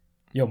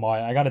Yo,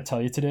 Maya, I gotta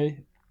tell you today,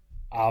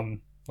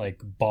 I'm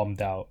like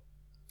bummed out,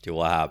 Dude,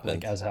 what like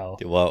happened? as hell.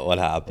 Dude, what Bro,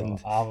 happened?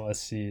 I'm gonna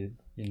see,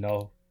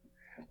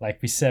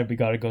 like we said, we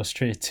gotta go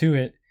straight to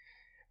it.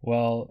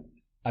 Well,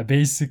 I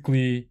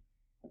basically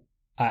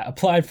I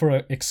applied for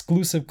an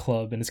exclusive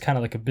club and it's kind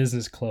of like a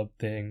business club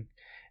thing.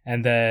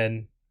 And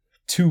then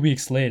 2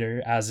 weeks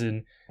later, as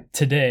in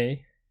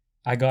today,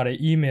 I got an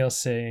email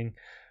saying,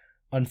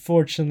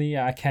 unfortunately,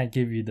 I can't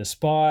give you the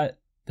spot.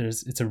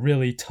 It's a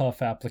really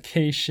tough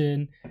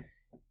application.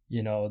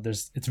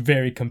 It's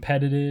very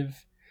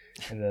competitive.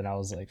 And then I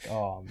was like,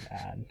 oh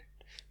man,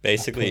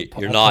 Basically,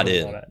 you're I put not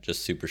a lot in. of,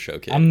 Just super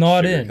I'm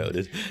not sugar in.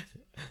 coated.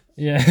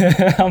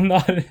 Yeah, I'm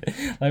not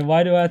like,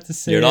 why do I have to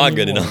You're say not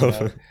good anymore?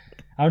 enough.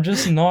 I'm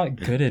just not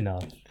good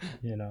enough.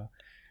 You know,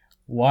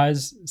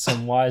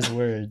 some wise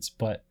words,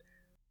 but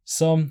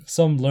some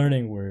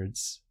learning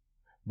words.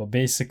 But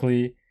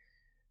basically,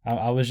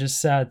 I was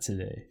just sad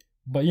today.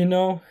 But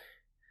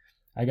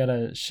I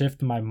gotta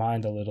shift my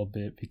mind a little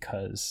bit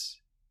because,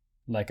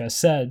 like I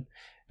said,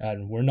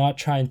 and we're not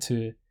trying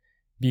to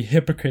be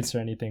hypocrites or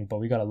anything, but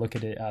we gotta look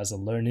at it as a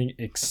learning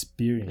Yeah,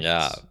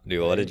 experience,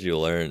 dude. What did right? you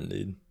learn,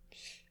 dude?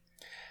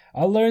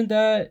 I learned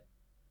that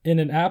in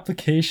an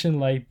application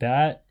like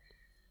that.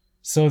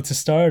 So to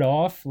start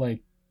off,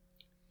 like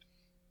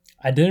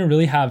I didn't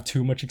really have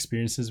too much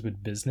experiences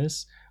with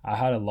business. I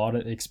had a lot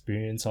of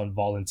experience on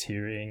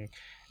volunteering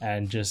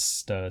and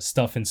just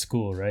stuff in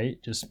school,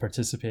 right? Just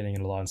participating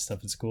in a lot of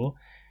stuff in school.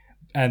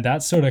 And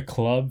that sort of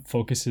club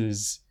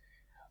focuses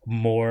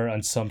more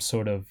on some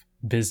sort of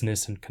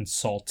business and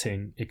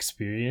consulting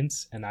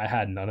experience. And I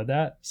had none of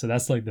that. So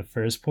that's like the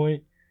first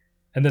point.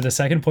 And then the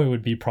second point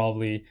would be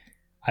probably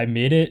I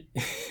made it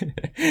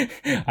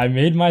I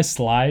made my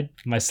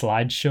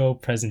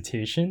slideshow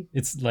presentation.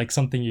 It's like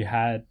something you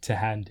had to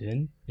hand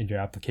in your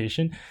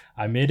application.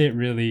 I made it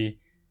really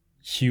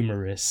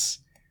humorous.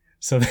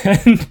 So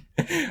then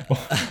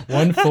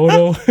one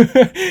photo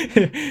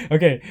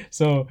okay,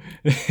 so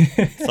So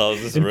it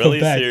was this in really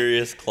Quebec.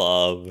 serious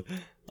club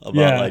about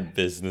Yeah. like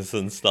business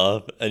and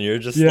stuff, and you're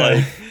just Yeah.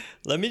 like,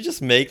 let me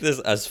just make this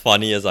as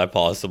funny as I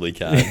possibly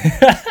can.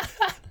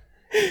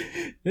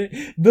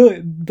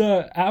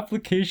 The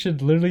application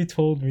literally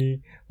told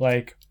me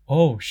like,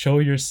 "Oh, show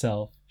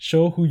yourself,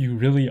 show who you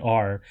really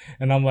are,"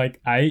 and I'm like,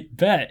 "I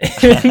bet,"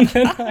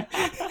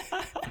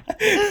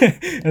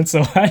 and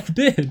so I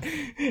did,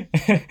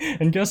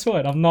 and guess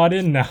what? I'm not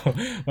in now.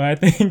 But I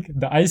think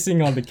the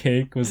icing on the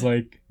cake was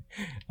like,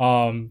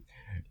 um,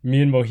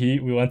 me and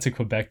Mohit, we went to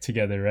Quebec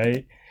together,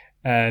 right?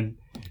 And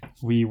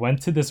we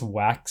went to this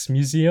wax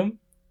museum.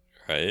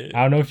 Right?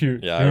 I don't know if you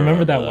Yeah, I you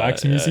remember remember that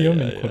wax that. Yeah, museum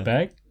yeah, in yeah.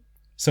 Quebec.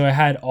 So it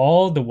had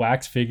all the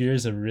wax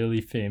figures of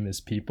really famous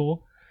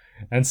people.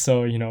 And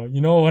so, you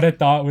know what I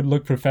thought would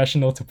look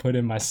professional to put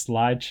in my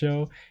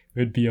slideshow? It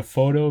would be a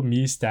photo of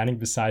me standing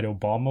beside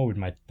Obama with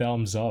my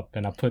thumbs up,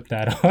 and I put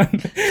that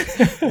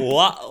on.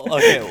 What?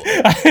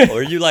 Okay,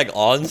 were you like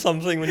on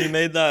something when you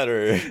made that,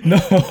 or? No.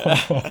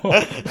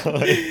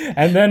 Like,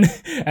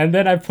 And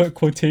then I put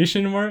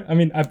quotation mark. I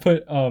mean, I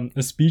put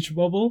a speech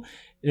bubble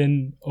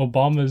in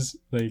Obama's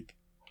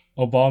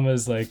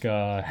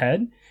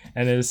head,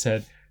 and it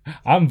said,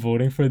 "I'm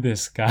voting for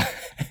this guy."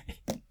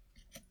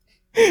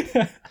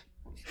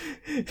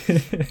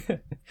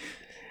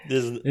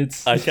 there's,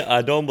 It's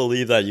I don't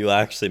believe that you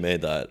actually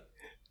made that.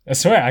 I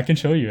swear I can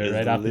show you it There's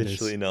right after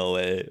literally this. no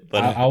way.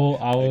 But I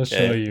will show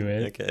okay, you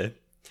it. okay.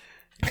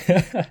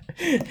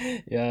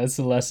 Yeah, it's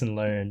a lesson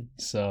learned.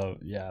 So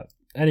yeah.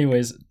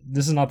 Anyways,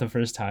 this is not the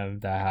first time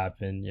that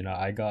happened.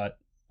 I got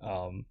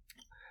um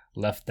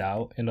left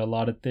out in a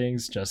lot of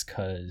things just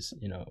because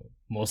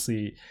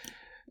mostly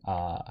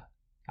uh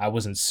I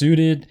wasn't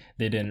suited.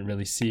 They didn't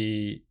really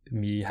see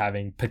me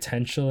having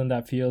potential in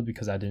that field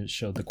because I didn't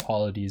show the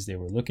qualities they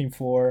were looking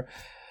for.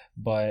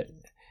 But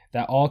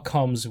that all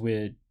comes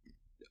with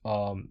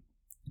um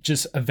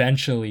just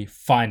eventually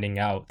finding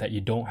out that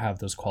you don't have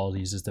those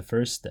qualities is the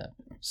first step.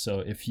 So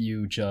if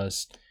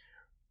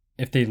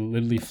they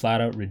literally flat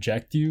out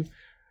reject you,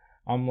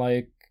 I'm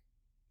like,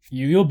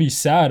 you'll be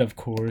sad, of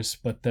course,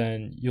 but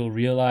then you'll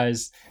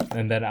realize.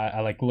 And then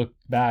I like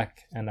looked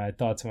back and I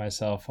thought to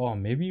myself, oh,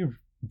 maybe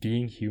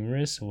being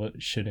humorous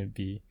shouldn't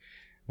be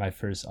my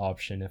first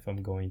option if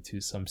I'm going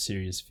to some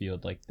serious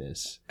field like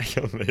this.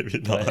 Maybe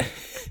But not.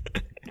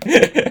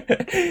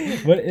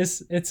 but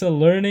it's a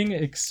learning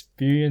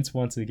experience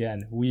once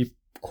again. We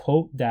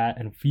quote that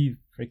and we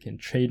freaking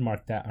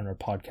trademark that on our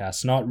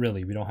podcast. Not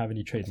really, we don't have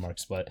any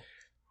trademarks, but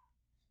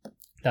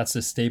that's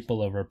the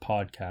staple of our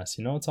podcast.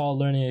 It's all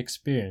learning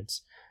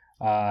experience.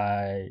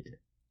 I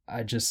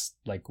i just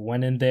like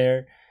went in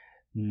there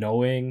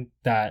knowing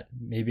that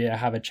maybe I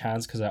have a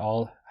chance because I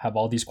all have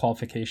all these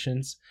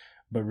qualifications,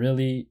 but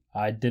really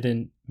I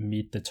didn't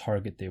meet the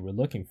target they were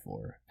looking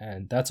for,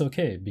 and that's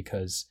okay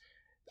because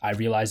I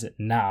realize it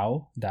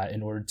now that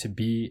in order to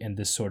be in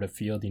this sort of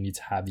field, you need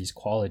to have these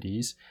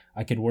qualities.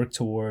 I could work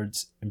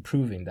towards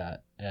improving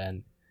that,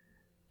 and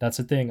that's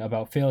the thing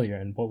about failure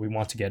and what we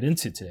want to get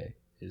into today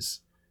is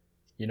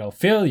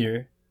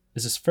failure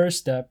is this first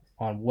step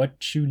on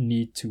what you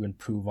need to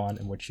improve on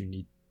and what you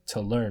need to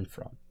learn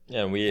from.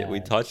 Yeah, we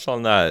touched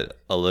on that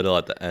a little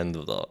at the end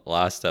of the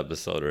last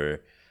episode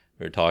where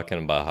we were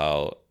talking about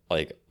how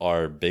like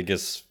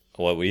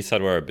what we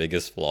said were our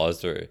biggest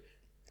flaws were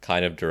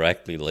kind of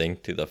directly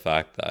linked to the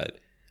fact that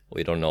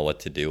we don't know what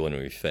to do when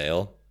we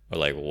fail, or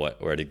like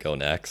where to go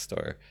next,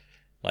 or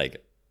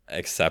like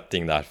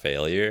accepting that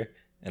failure.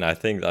 And I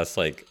think that's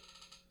like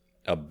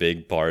a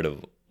big part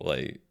of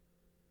like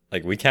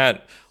we can't,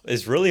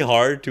 it's really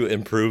hard to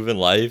improve in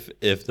life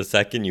if the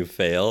second you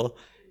fail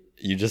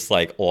you just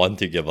like want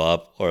to give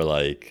up, or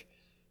like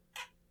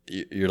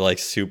you're like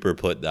super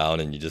put down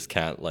and you just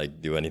can't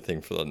like do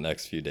anything for the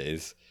next few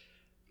days.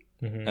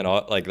 Mm-hmm. And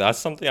like that's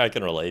something I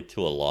can relate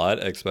to a lot,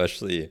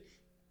 especially,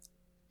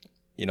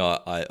 you know,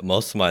 I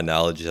most of my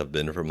analogies have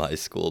been from high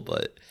school,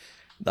 but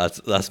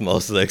that's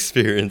most of the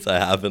experience I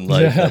have in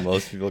life that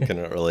most people can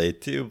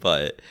relate to.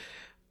 But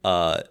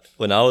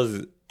when I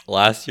was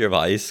last year of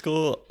high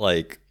school,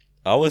 like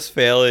I wasn't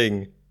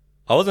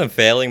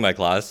failing my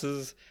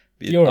classes.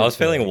 I was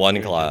failing one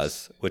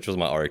class, which was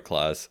my art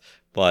class.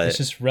 But it's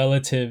just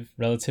relative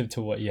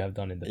to what you have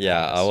done in the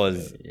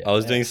past. I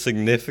was doing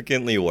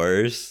significantly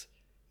worse.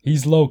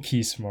 He's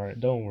low-key smart,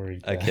 don't worry.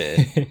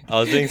 Okay. I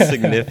was doing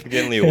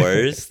significantly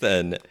worse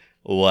than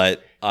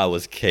what I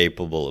was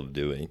capable of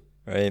doing,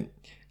 right?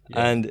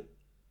 Yeah. And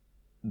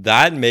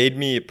that made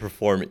me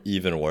perform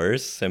even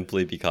worse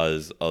simply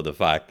because of the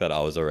fact that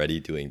I was already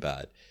doing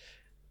bad.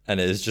 And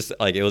it's just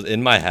like, it was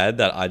in my head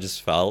that I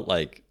just felt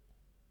like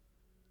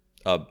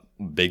a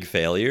big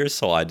failure,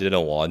 so I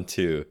didn't want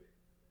to,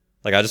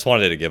 like, I just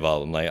wanted to give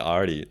up. I'm like, I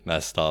already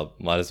messed up,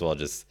 might as well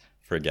just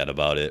forget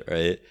about it,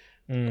 right?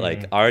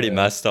 Like I already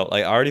messed up,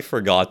 like I already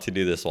forgot to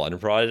do this one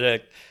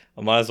project,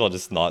 I might as well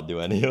just not do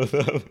any of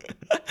them.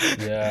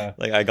 Yeah.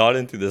 Like I got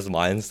into this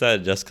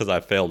mindset just because I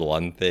failed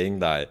one thing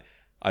that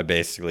I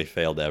basically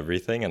failed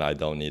everything, and I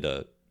don't need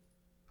to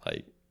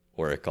like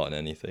work on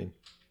anything.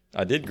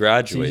 I did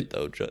graduate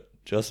though,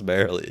 just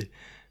barely.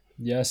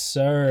 Yes,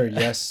 sir.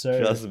 Yes,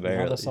 sir. Just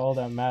barely. That's all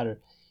that matters.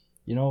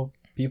 You know,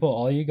 people,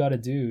 all you gotta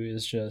do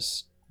is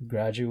just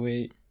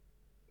graduate.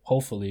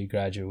 Hopefully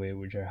graduate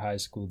with your high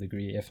school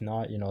degree. If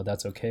not, you know,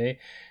 that's okay.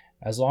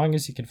 As long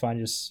as you can find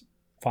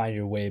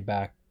your way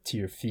back to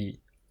your feet,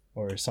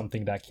 or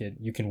something that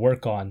you can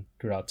work on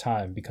throughout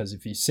time. Because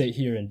if you sit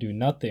here and do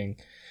nothing,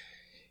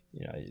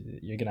 you know,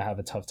 you're gonna have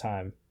a tough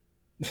time.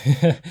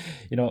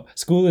 You know,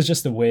 school is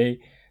just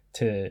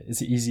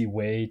it's an easy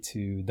way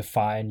to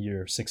define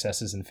your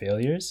successes and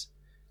failures,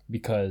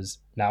 because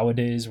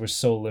nowadays we're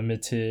so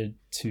limited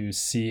to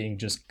seeing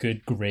just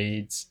good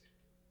grades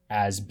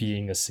as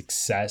being a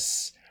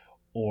success,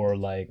 or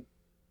like,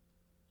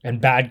 and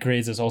bad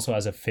grades as also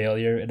as a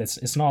failure. And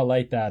it's not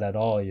like that at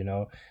all, you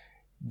know.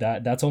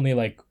 That's only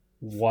like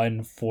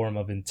one form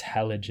of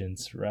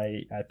intelligence,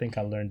 right? I think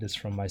I learned this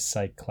from my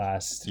psych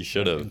class. You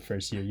should have in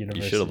first year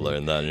university. You should have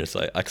learned that in your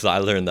psych, because I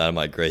learned that in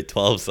my grade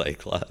 12 psych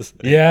class.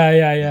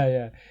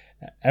 Yeah.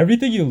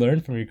 Everything you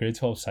learn from your grade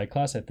 12 psych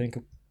class, I think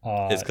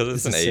it's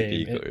because it's an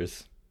AP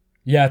course.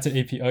 Yeah, it's an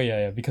AP. Oh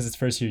yeah, because it's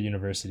first year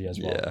university as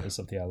well. Yeah. It's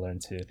something I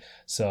learned too.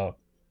 So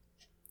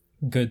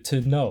good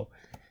to know.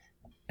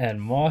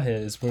 And Mahe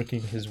is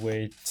working his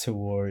way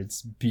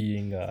towards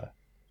being a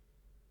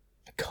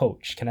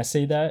coach. Can I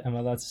say that? Am I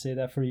allowed to say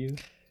that for you?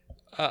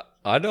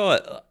 I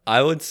know.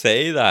 I would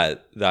say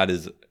that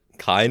is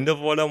kind of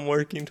what I'm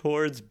working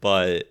towards,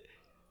 but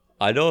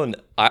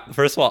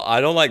first of all,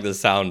 I don't like the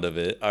sound of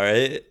it. All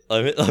right,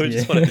 let me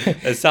just put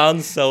it. It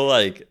sounds so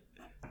like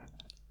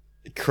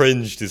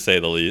cringe, to say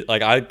the least.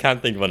 Like I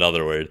can't think of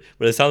another word,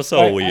 but it sounds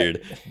so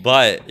weird.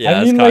 But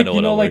yeah, that's kind of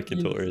what I'm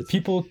working towards.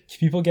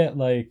 People get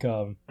like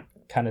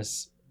kind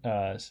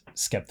of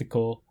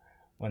skeptical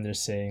when they're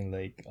saying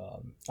like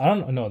I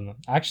don't know. No,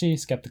 actually,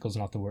 skeptical is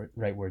not the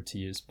right word to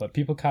use. But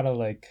people kind of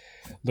like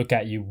look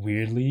at you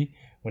weirdly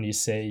when you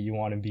say you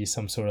want to be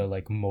some sort of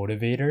like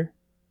motivator,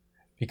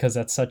 because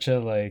that's such a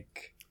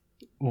like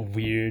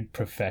weird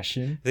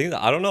profession.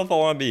 I don't know if I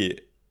want to be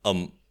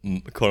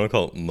quote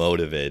unquote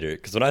motivator,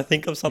 because when I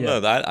think of something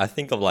like that, I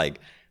think of like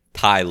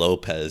Tai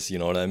Lopez, you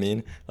know what I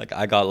mean? Like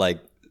I got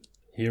like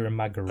here in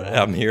my garage.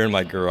 I'm here in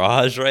my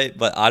garage, right?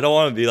 But I don't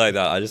want to be like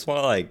that. I just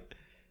want to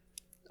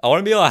I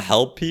want to be able to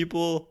help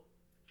people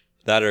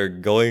that are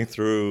going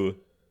through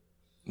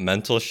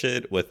mental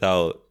shit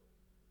without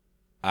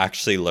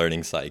actually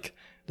learning psych.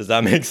 Does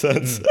that make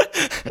sense?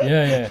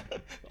 Yeah.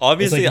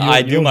 Obviously, like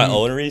I do my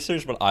own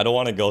research, but I don't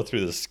want to go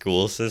through the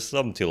school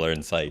system to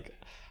learn psych.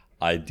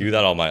 I do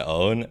that on my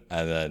own,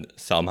 and then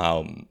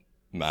somehow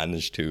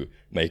manage to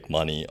make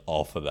money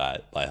off of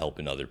that by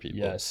helping other people.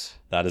 Yes.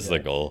 That is the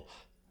goal.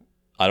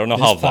 I don't know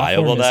how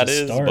viable that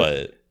is,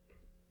 but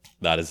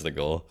that is the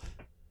goal.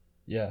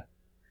 Yeah.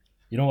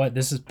 You know what?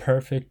 This is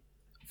perfect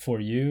for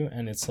you,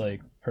 and it's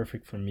like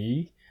perfect for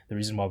me. The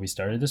reason why we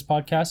started this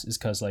podcast is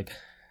because like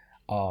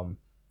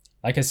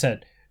I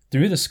said,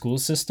 through the school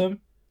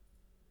system,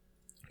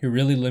 you're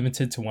really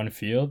limited to one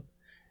field,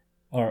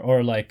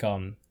 or like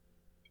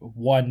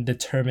one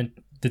determined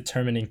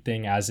determining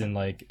thing, as in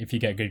like if you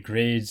get good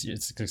grades,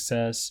 it's a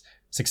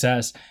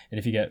success, and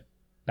if you get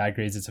bad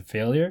grades, it's a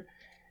failure.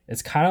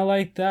 It's kind of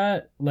like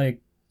that,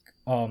 like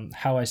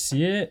how I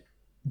see it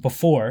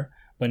before,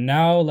 but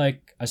now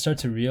like I start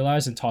to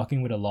realize in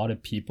talking with a lot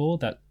of people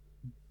that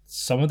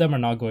some of them are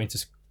not going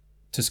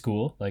to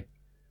school, like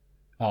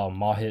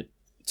Mahit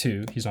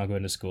too, he's not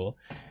going to school,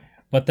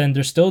 but then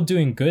they're still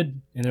doing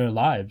good in their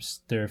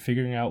lives. They're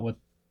figuring out what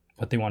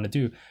they want to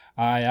do.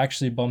 I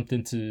actually bumped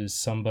into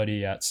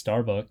somebody at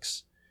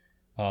Starbucks.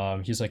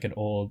 He's like an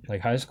old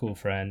like high school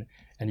friend,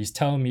 and he's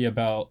telling me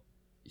about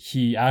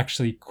he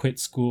actually quit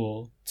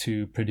school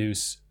to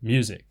produce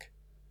music.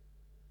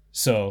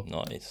 So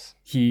Nice.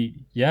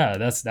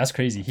 That's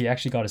crazy. He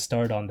actually got a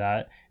start on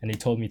that, and he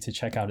told me to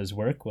check out his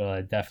work. Well,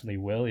 I definitely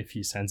will if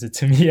he sends it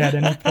to me at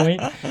any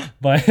point.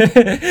 But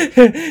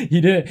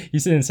he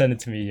didn't send it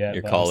to me yet.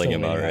 You're calling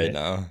him out right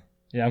now.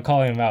 Yeah, I'm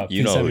calling him out.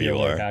 You know who you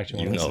are.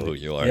 You know who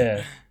you are.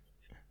 Yeah.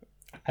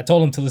 I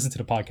told him to listen to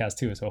the podcast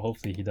too, so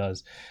hopefully he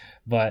does.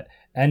 But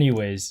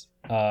anyways,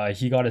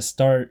 he got a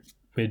start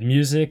with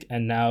music,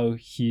 and now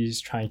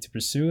he's trying to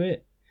pursue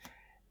it.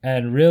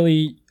 And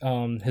really,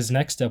 his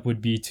next step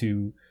would be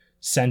to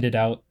send it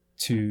out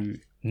to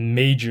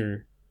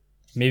major,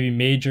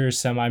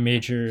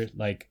 semi-major,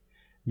 like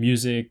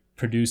music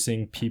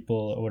producing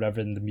people or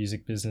whatever in the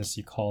music business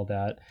you call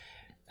that,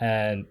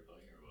 and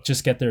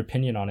just get their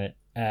opinion on it.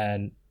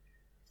 And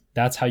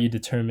that's how you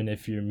determine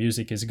if your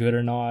music is good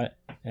or not,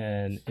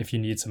 and if you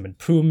need some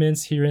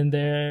improvements here and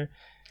there.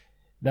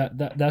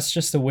 That's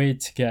just a way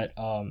to get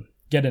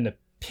an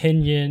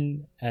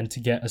opinion and to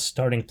get a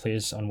starting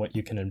place on what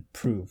you can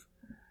improve.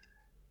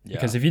 Yeah.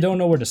 Because if you don't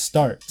know where to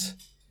start,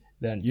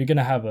 then you're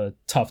gonna have a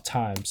tough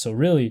time. So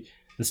really,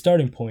 the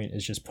starting point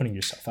is just putting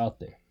yourself out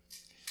there.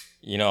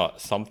 You know,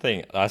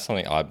 something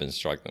I've been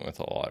struggling with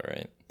a lot,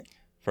 right?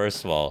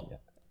 First of all,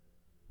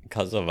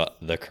 because of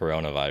the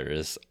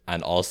coronavirus,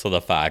 and also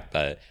the fact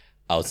that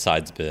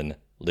outside's been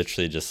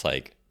literally just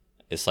like,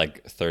 it's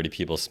like 30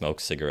 people smoke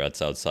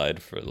cigarettes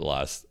outside for the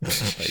last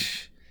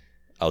like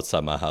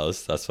outside my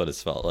house. That's what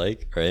it's felt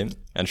like, right?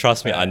 And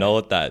trust me, I know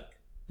what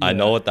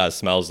that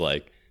smells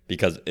like,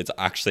 because it's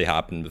actually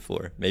happened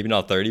before. Maybe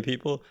not 30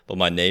 people, but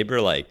my neighbor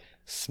like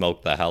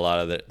smoked the hell out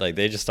of it. Like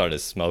they just started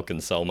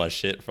smoking so much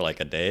shit for like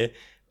a day,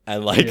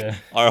 and like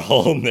our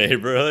whole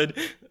neighborhood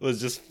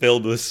was just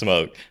filled with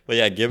smoke. But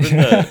yeah, given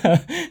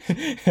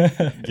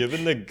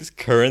the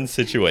current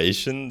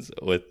situations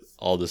with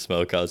all the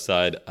smoke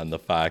outside and the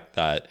fact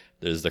that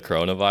there's the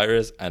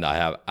coronavirus and I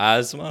have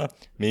asthma,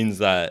 means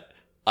that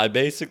I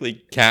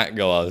basically can't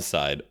go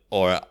outside,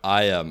 or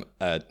I am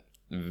at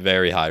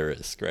very high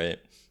risk, right?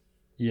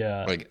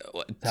 Yeah. Like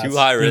too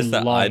high risk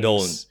that I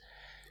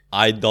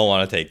don't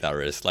want to take that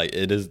risk. Like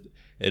it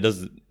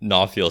does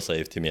not feel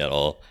safe to me at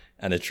all,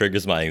 and it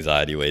triggers my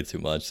anxiety way too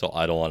much, so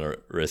I don't want to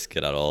risk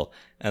it at all.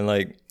 And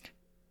like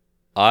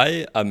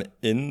I am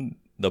in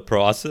the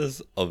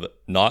process of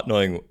not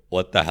knowing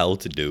what the hell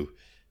to do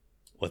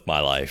with my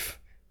life,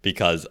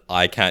 because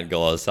I can't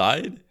go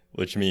outside,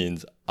 which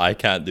means I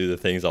can't do the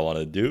things I want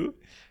to do,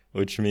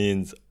 which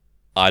means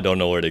I don't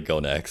know where to go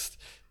next.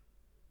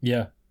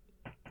 Yeah.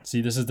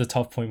 See, this is the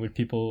tough point with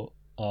people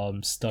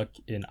stuck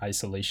in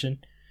isolation,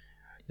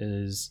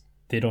 is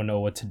they don't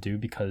know what to do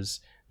because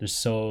they're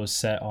so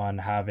set on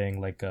having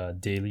like a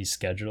daily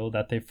schedule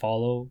that they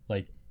follow,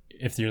 like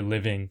if they're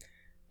living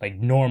like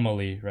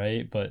normally,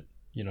 right? But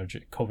you know,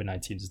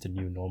 COVID-19 is the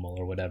new normal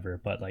or whatever,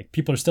 but like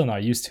people are still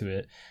not used to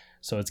it.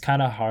 So it's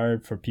kind of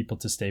hard for people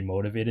to stay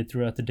motivated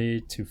throughout the day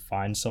to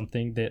find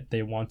something that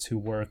they want to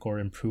work or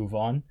improve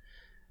on.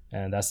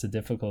 And that's the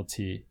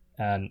difficulty.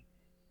 And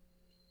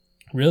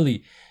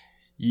really,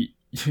 you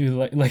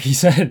like you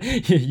said,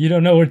 you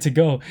don't know where to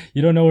go.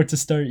 You don't know where to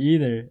start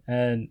either.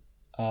 And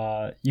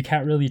you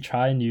can't really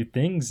try new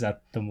things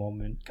at the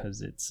moment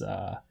because it's,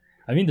 I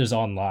mean, there's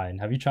online.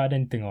 Have you tried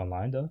anything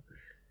online though?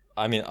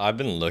 I mean, I've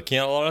been looking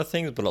at a lot of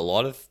things, but a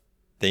lot of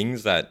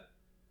things that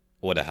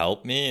would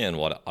help me and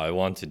what I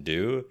want to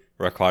do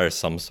require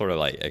some sort of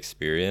like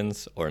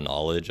experience or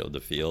knowledge of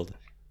the field,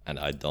 and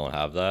I don't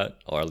have that,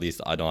 or at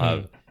least I don't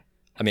have.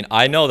 I mean,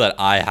 I know that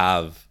I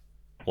have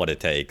what it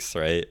takes,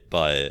 right?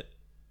 But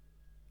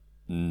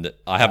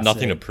I have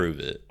nothing to prove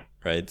it,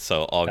 right?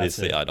 So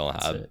obviously I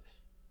don't have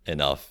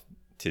enough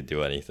to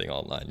do anything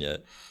online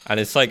yet. And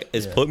it's like,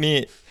 it's put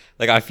me,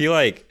 like, I feel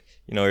like,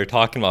 you know, you're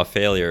talking about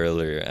failure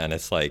earlier, and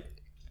it's like,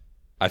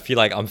 I feel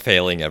like I'm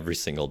failing every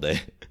single day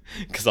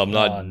because I'm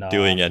not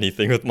doing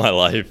anything with my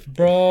life.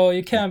 Bro,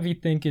 you can't be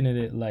thinking of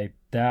it like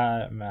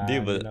that, man.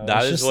 Dude, but you know,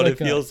 that is what like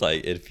it feels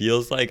like. It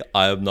feels like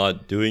I'm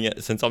not doing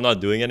it. Since I'm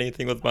not doing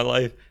anything with my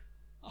life,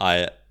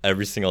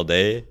 every single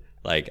day,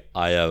 like,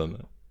 I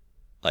am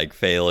like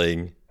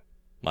failing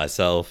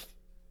myself,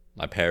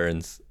 my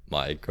parents,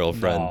 my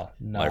girlfriend,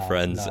 my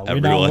friends,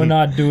 everyone. We're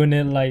not doing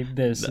it like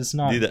this. It's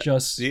not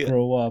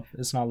grow up.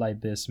 It's not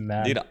like this,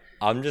 man. Dude,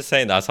 I'm just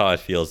saying that's how it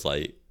feels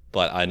like.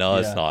 But I know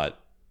it's not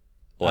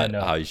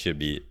how you should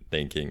be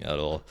thinking at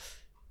all.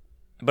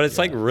 But it's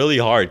like really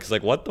hard because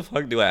like, what the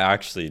fuck do I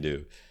actually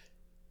do?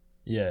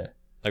 Yeah.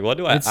 Like, what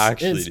do I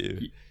actually it's do?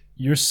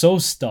 you're so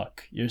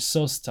stuck. You're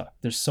so stuck.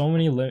 There's so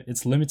many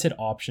it's limited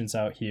options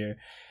out here,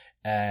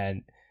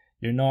 and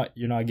you're not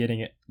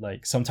getting it.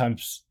 Like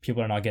sometimes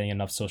people are not getting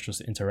enough social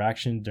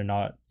interaction. They're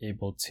not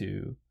able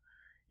to,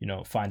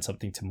 find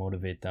something to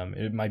motivate them.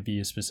 It might be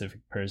a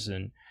specific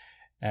person,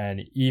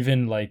 and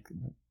even like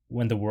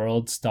when the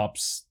world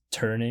stops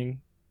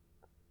turning,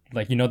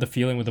 like the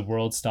feeling when the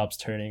world stops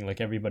turning, like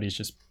everybody's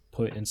just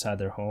put inside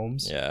their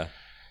homes. Yeah.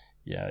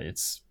 Yeah,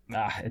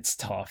 it's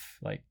tough.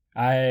 Like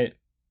I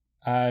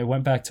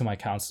went back to my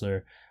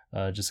counselor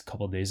just a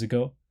couple of days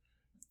ago,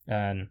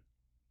 and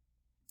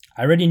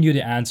I already knew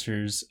the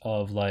answers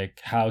of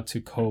like how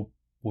to cope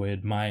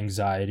with my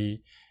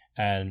anxiety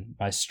and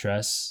my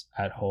stress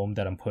at home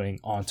that I'm putting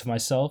onto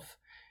myself.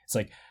 It's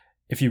like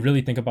if you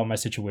really think about my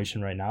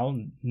situation right now,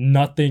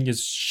 nothing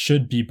is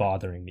should be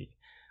bothering me,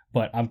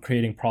 but I'm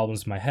creating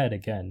problems in my head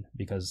again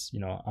because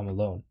I'm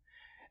alone.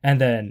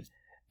 And then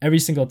every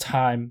single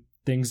time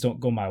things don't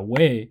go my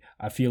way,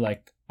 I feel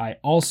like I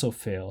also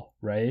fail,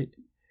 right?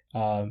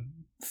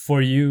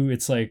 For you,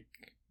 it's like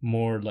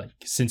more like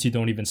since you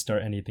don't even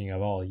start anything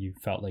at all, you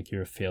felt like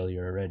you're a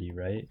failure already,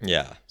 right?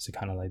 Yeah. So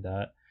kind of like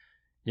that.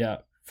 Yeah.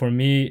 For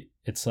me,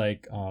 it's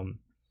like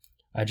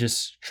I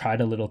just tried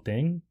a little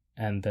thing,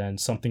 and then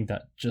something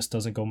that just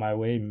doesn't go my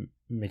way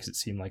makes it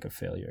seem like a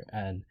failure.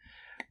 And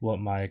what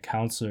my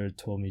counselor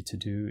told me to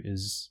do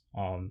is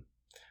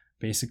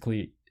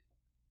basically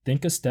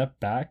think a step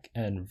back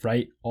and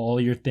write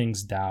all your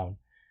things down.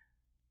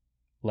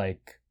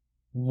 Like,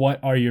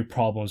 what are your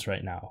problems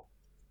right now?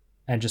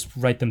 And just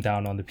write them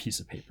down on the piece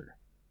of paper,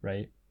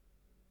 right?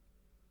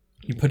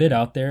 You put it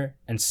out there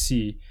and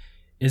see,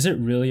 is it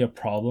really a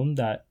problem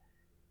that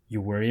you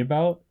worry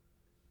about?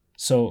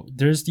 So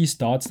there's these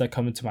thoughts that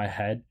come into my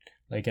head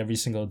like every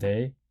single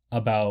day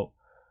about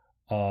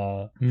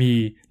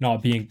me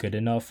not being good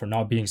enough or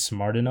not being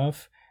smart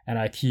enough. And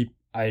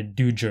I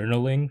do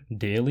journaling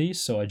daily.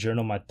 So I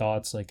journal my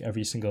thoughts like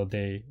every single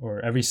day or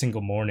every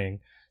single morning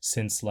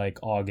since like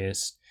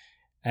August.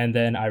 And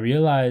then I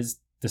realized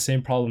the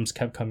same problems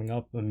kept coming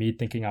up of me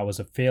thinking I was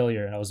a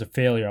failure and I was a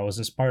failure. I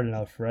wasn't smart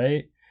enough,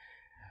 right?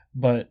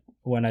 But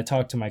when I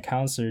talked to my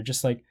counselor,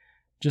 just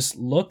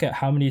look at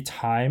how many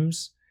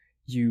times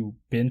you've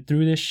been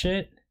through this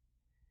shit,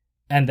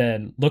 and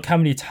then look how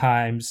many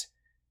times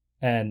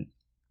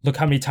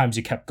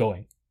you kept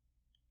going,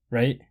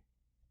 right?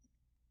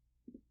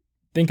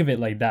 Think of it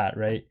like that,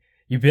 right?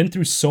 You've been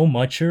through so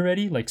much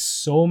already, like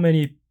so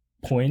many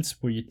points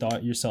where you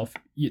thought to yourself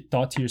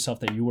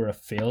that you were a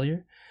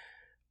failure,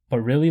 but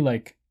really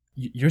like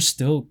you're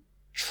still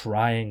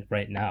trying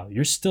right now.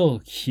 You're still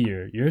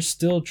here. You're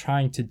still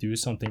trying to do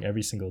something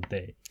every single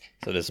day.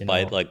 So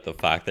despite like the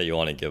fact that you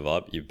want to give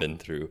up, you've been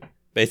through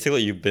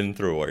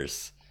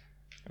worse,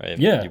 right?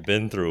 Yeah. You've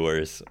been through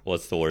worse.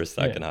 What's the worst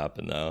that can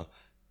happen now?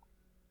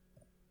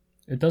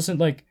 It doesn't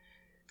like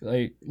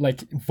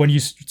when you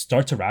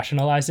start to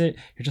rationalize it,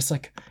 you're just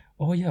like,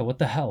 oh yeah, what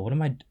the hell? What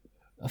am I?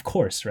 Of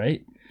course,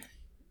 right?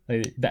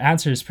 Like the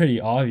answer is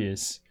pretty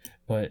obvious,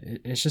 but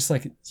it's just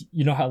like,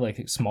 how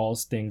like small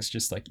things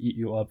just like eat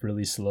you up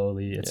really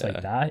slowly. It's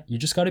like that. You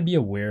just got to be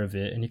aware of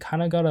it, and you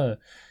kind of gotta,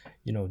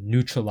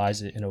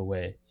 neutralize it in a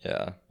way.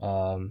 Yeah.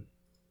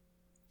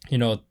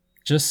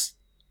 Just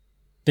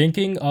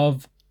thinking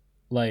of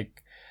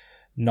like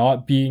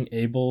not being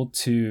able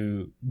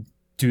to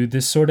do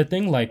this sort of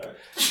thing, like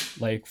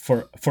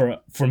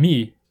for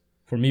me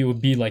it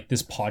would be like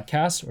this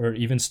podcast or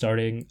even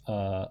starting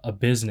a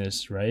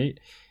business, right?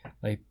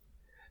 Like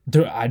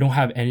I don't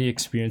have any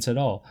experience at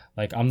all.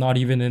 Like I'm not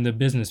even in the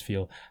business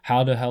field.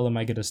 How the hell am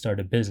I going to start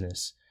a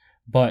business?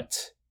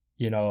 But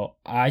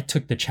I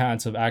took the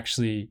chance of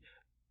actually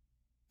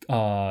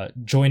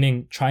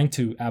trying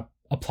to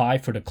apply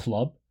for the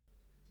club.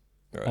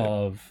 Right.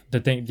 Of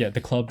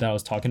the club that I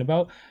was talking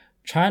about,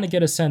 trying to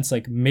get a sense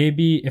like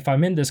maybe if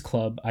I'm in this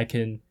club I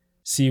can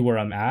see where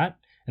I'm at,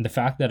 and the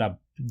fact that I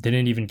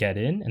didn't even get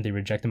in and they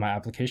rejected my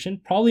application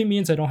probably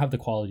means I don't have the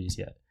qualities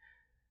yet.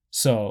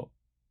 So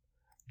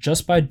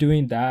just by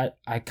doing that,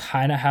 I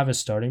kind of have a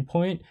starting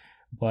point,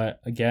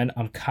 but again,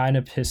 I'm kind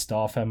of pissed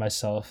off at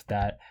myself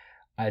that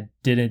I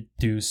didn't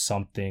do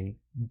something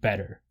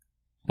better.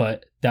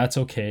 But that's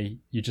okay.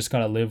 You just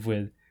gotta live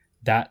with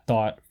that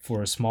thought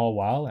for a small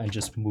while and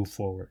just move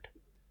forward.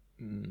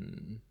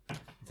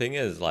 Thing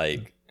is,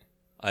 like,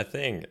 I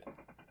think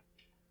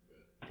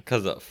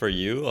because for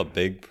you a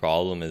big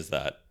problem is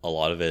that a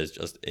lot of it is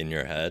just in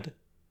your head,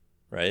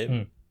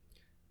 right?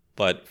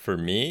 But for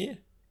me,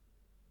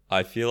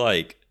 I feel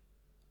like,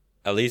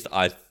 at least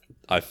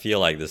I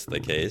feel like this is the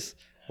case,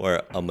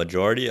 where a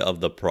majority of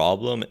the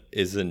problem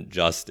isn't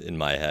just in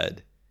my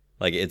head.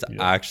 Like it's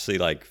actually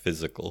like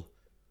physical.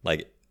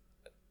 Like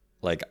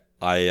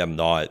I am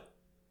not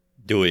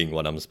doing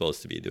what I'm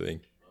supposed to be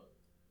doing.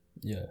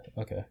 Yeah.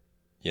 Okay.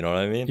 You know what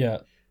I mean? Yeah.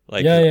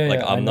 Like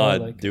I'm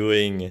not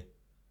doing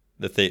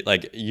the thing.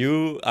 Like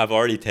I've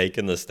already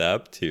taken the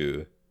step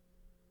to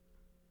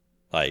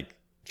like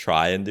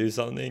try and do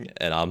something,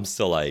 and I'm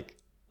still like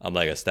I'm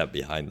like a step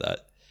behind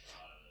that,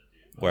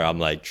 where I'm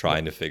like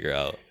trying to figure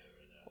out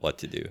what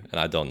to do, and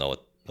I don't know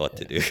what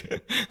to do.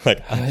 Like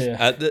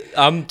Yeah.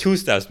 I'm 2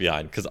 steps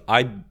behind because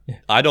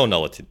I don't know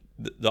what to.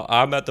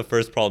 I'm at the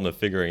first problem of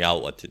figuring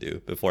out what to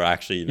do before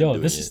actually even Yo,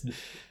 doing it.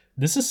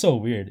 this is so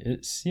weird.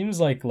 It seems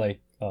like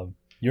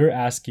you're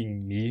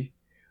asking me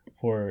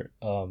for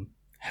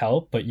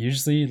help, but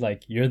usually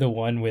like you're the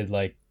one with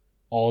like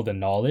all the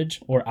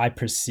knowledge, or I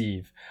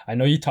perceive. I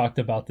know you talked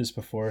about this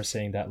before,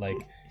 saying that like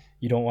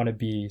you don't want to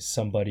be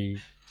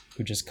somebody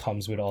who just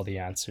comes with all the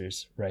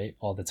answers, right?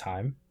 All the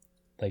time.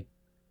 Like,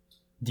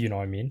 do you know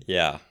what I mean?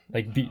 Yeah,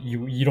 Like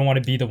you don't want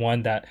to be the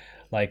one that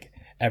like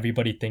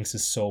everybody thinks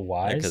is so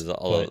wise, because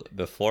but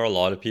before a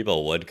lot of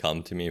people would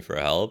come to me for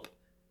help,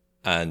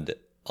 and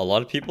a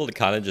lot of people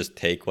kind of just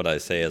take what I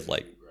say as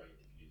like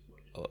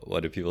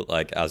what do people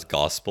like as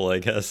gospel, I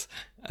guess,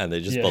 and they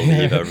just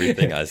believe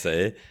everything yeah. I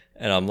say,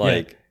 and I'm Yeah.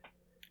 like,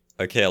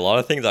 okay, a lot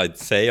of things I'd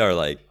say are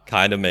like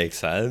kind of make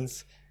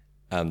sense,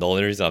 and the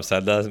only reason I've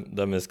said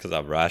them is because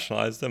I've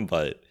rationalized them,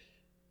 but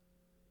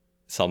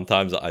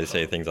sometimes I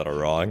say things that are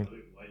wrong,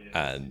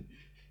 and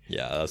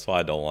yeah, that's why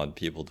I don't want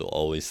people to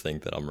always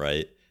think that I'm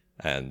right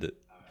and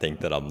think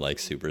that I'm like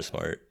super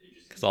smart.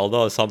 Because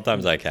although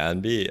sometimes I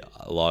can be,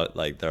 a lot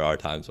like there are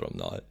times when I'm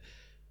not.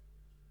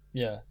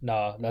 Yeah,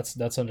 nah,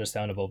 that's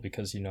understandable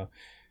because you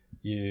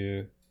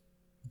do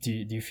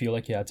you feel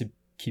like you have to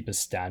keep a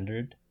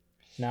standard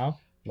now,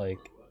 like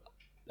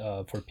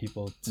for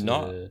people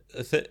Not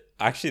to.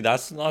 actually,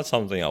 that's not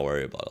something I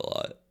worry about a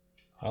lot.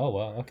 Oh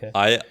wow, okay.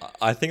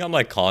 I think I'm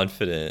like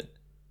confident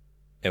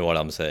in what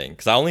I'm saying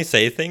because I only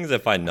say things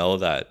if I know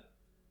that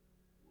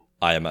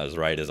I am as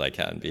right as I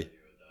can be,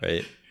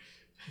 right?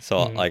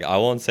 So Hmm. like I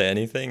won't say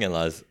anything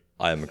unless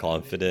I am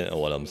confident in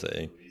what I'm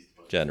saying,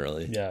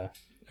 generally, Yeah.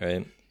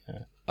 right? Yeah.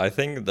 I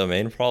think the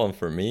main problem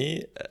for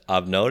me,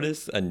 I've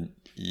noticed, and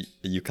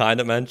you kind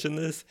of mentioned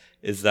this,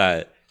 is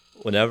that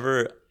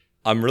whenever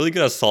I'm really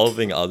good at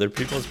solving other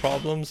people's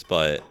problems,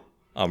 but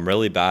I'm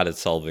really bad at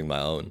solving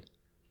my own.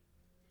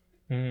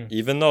 Hmm.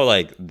 Even though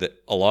like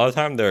a lot of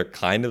time they're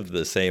kind of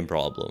the same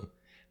problem,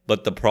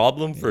 but the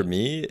problem for Yeah.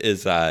 me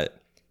is that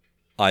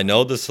I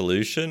know the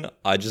solution,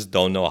 I just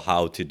don't know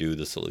how to do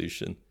the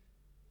solution.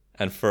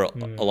 And for a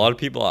Hmm. lot of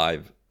people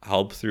I've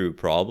helped through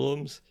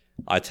problems,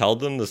 I tell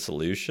them the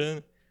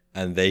solution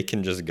and they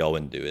can just go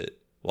and do it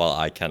while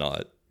I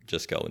cannot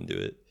just go and do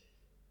it.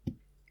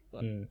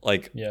 Hmm.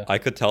 Like Yeah. I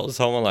could tell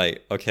someone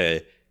like,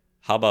 okay,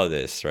 how about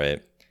this,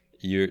 right?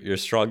 You're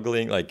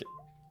struggling like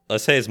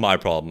let's say it's my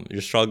problem.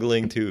 You're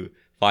struggling to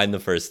find the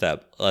first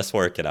step. Let's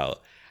work it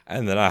out.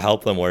 And then I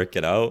help them work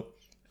it out.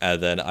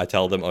 And then I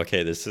tell them,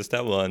 okay, this is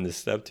step one, this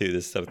is step two,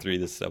 this is step three,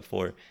 this is step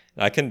four.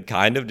 And I can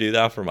kind of do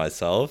that for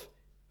myself,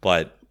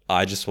 but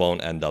I just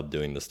won't end up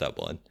doing the step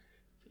one.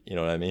 You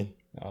know what I mean?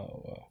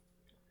 Oh wow.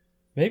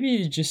 Maybe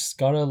you just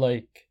gotta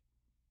like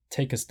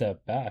take a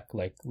step back.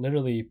 Like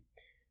literally,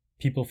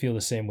 people feel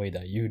the same way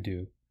that you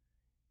do.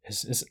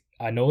 It's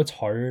I know it's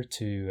harder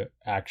to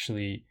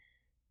actually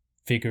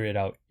figure it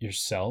out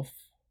yourself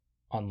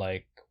on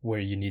like where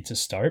you need to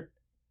start.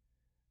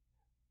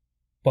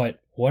 But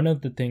one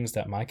of the things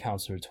that my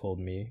counselor told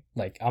me,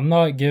 like I'm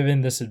not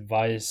giving this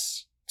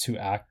advice to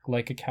act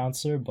like a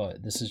counselor,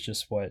 but this is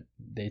just what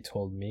they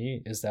told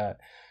me, is that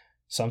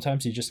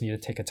sometimes you just need to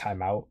take a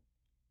time out,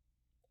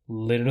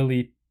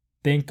 literally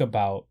think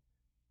about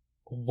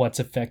what's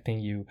affecting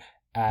you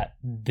at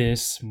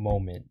this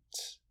moment.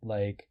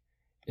 Like,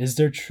 is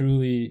there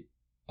truly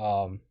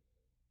um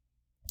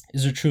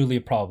is there truly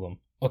a problem?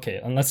 Okay,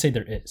 and let's say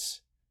there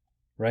is,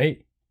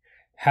 right?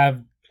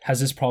 Have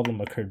Has this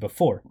problem occurred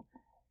before?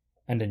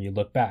 And then you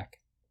look back.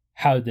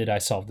 How did I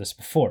solve this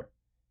before?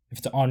 If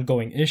it's an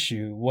ongoing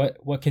issue, what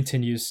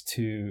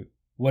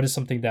is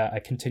something that I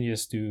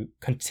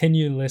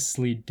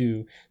continuously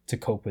do to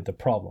cope with the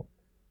problem?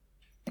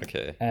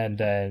 Okay. And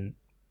then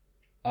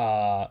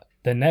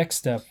the next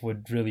step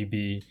would really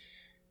be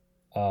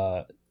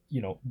uh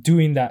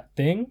doing that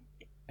thing.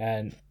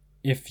 And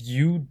if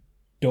you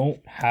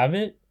don't have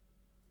it,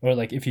 or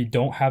like if you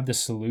don't have the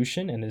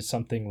solution and it's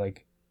something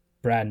like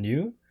brand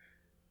new,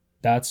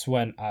 that's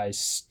when I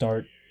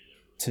start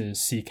to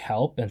seek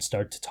help and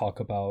start to talk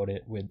about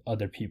it with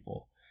other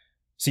people.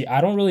 See,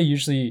 I don't really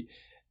usually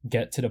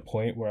get to the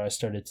point where I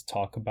started to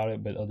talk about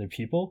it with other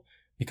people,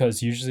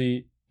 because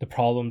usually the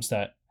problems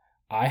that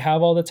I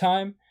have all the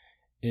time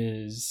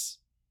is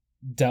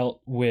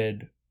dealt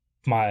with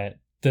my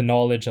the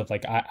knowledge of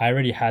like I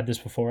already had this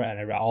before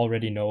and I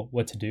already know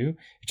what to do.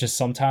 It's just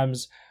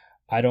sometimes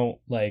I don't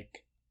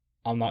like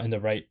I'm not in the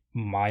right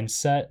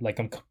mindset. Like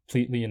I'm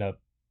completely in a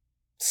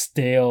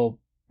stale,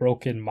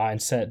 broken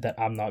mindset that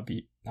I'm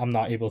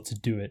not able to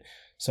do it.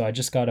 So I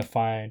just gotta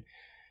find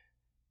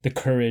the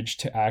courage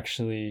to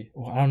actually,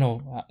 well, I don't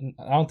know,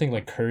 I don't think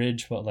like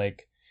courage, but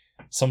like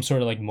some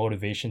sort of like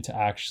motivation to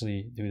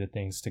actually do the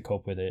things to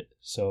cope with it.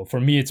 So for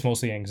me it's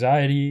mostly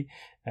anxiety,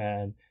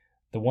 and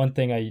the one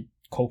thing I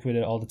cope with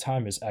it all the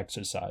time is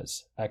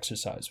exercise.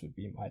 Exercise would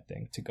be my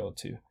thing to go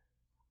to.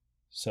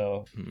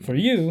 So Hmm. for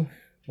you,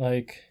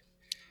 like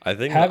I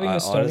think having I a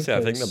starting honestly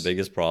I think the place.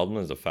 biggest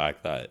problem is the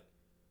fact that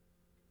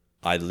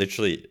I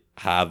literally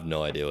have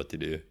no idea what to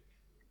do.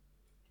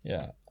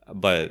 Yeah.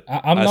 But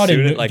I'm as not soon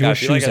in as, like, I your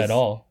feel like shoes at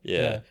all.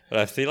 yeah, Yeah. but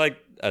I feel like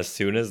as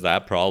soon as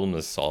that problem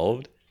is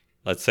solved,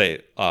 let's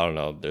say, I don't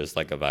know, there's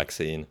like a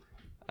vaccine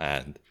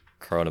and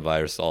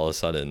coronavirus all of a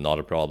sudden not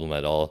a problem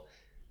at all,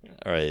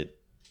 right?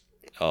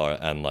 Or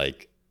and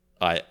like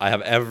I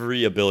have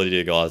every ability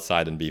to go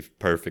outside and be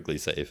perfectly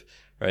safe,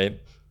 right?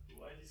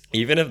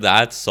 Even if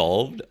that's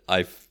solved,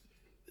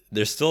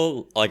 there's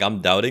still like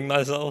I'm doubting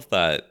myself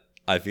that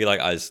I feel like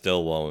I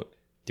still won't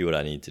do what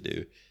I need to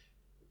do.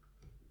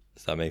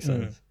 Does that make Mm.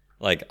 sense?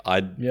 Like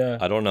Yeah.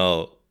 I don't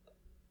know.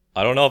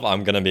 I don't know if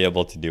I'm gonna be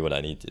able to do what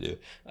I need to do,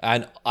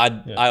 and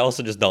Yeah. I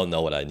also just don't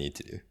know what I need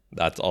to do.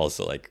 That's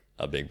also like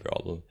a big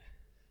problem.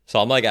 So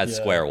I'm like at Yeah.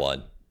 square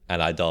one,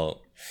 and I don't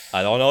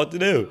know what to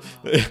do.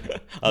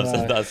 I've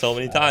said No, that so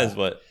many times,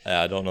 but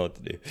I don't know what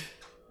to do.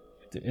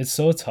 it's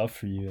so tough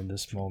for you in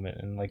this moment,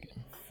 and like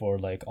for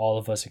like all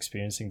of us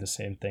experiencing the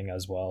same thing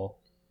as well.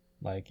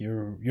 Like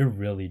you're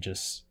really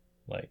just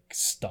like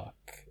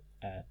stuck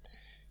at,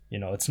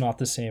 it's not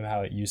the same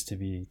how it used to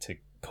be to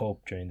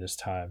cope during this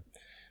time.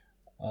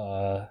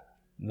 Uh,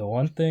 the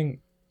one thing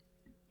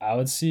I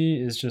would see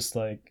is just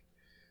like,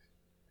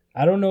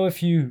 I don't know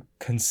if you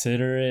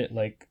consider it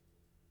like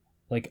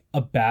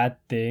a bad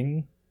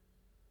thing,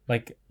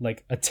 like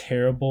a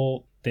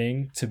terrible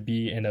thing to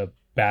be in a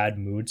bad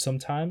mood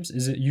sometimes.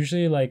 Is it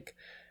usually like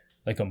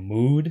a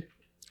mood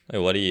Like,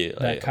 that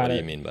what kind do you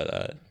of, mean by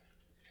that?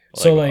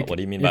 so Like, like what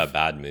do you mean by a if,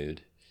 bad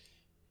mood?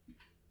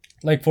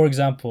 like for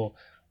example,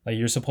 like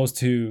you're supposed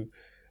to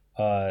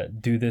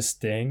do this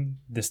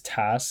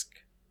task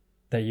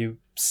that you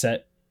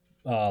set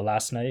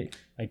last night,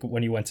 like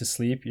when you went to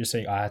sleep, you're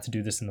saying, I had to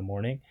do this in the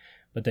morning,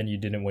 but then you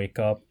didn't wake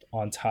up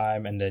on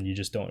time, and then you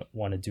just don't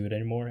want to do it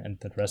anymore, and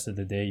the rest of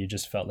the day you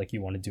just felt like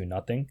you want to do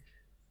nothing.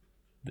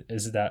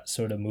 Is that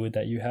sort of mood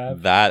that you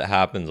have? That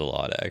happens a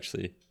lot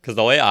actually, because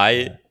the way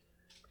Yeah.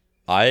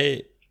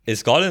 I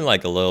it's gotten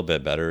like a little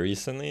bit better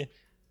recently,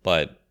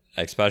 but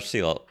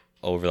especially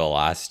over the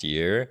last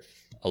year,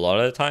 a lot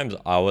of the times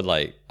I wouldn't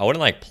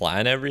like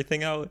plan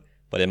everything out,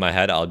 but in my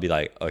head I would be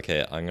like,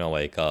 okay, I'm gonna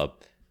wake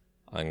up,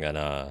 I'm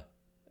gonna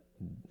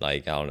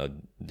like I don't know,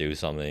 do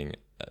something,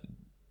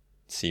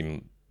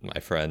 see my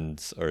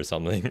friends or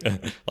something.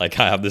 Like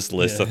I have this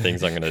list of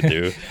things I'm gonna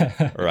do,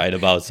 Yeah. write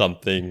about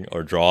something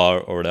or draw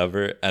or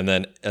whatever, and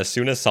then as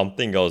soon as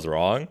something goes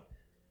wrong,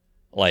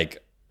 like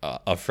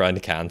a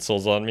friend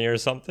cancels on me or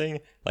something,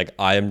 like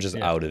I am just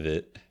Yeah. out of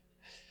it.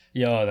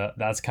 Yo,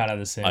 that's kind of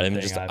the I same am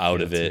thing just I out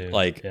feel of it. too.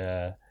 Like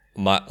Yeah.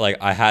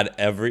 I had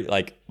every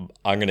like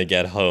I'm gonna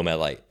get home at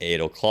like 8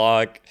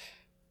 o'clock.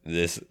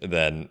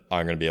 Then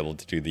I'm gonna be able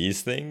to do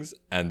these things,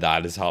 and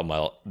that is how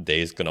my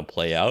day's gonna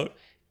play out.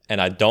 And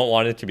I don't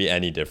want it to be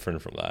any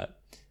different from that.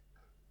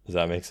 Does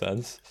that make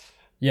sense?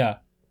 Yeah.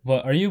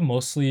 But are you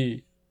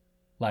mostly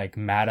like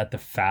mad at the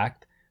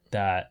fact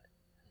that,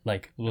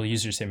 like, we'll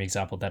use your same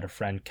example, that a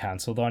friend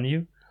canceled on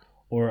you?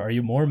 Or are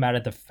you more mad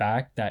at the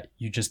fact that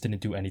you just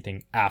didn't do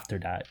anything after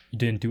that? You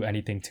didn't do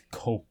anything to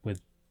cope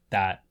with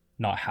that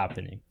not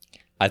happening?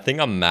 I think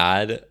I'm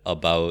mad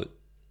about.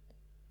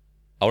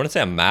 I wouldn't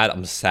say I'm mad.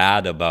 I'm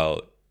sad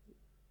about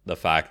the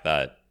fact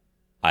that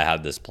I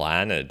had this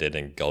plan and it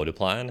didn't go to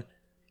plan.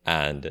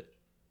 And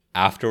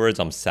afterwards,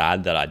 I'm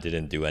sad that I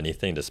didn't do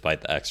anything despite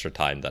the extra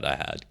time that I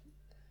had.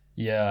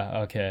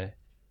 Yeah, okay.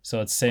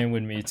 So it's same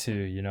with me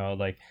too,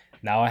 like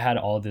now I had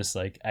all this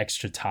like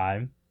extra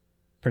time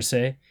per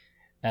se,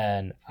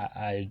 and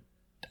I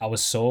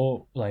was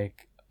so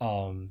like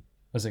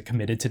was it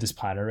committed to this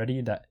plan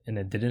already, that and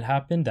it didn't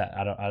happen, that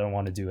I don't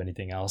want to do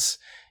anything else,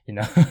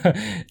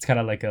 it's kind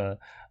of like a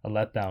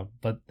letdown.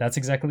 But that's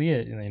exactly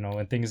it.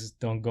 When things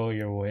don't go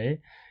your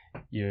way,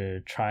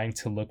 you're trying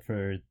to look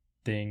for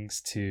things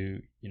to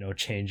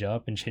change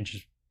up and change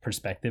your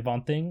perspective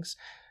on things.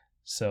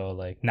 So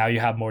like now you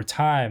have more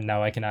time,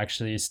 now I can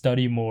actually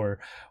study more,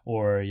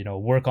 or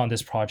work on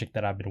this project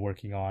that I've been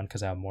working on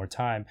because I have more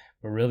time.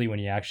 But really, when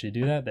you actually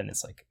do that, then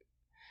it's like,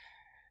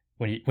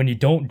 when you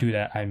don't do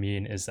that, I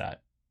mean, is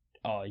that,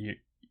 oh,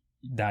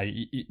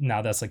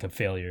 now that's like a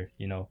failure.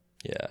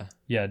 Yeah.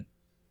 Yeah.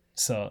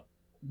 So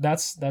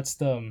that's that's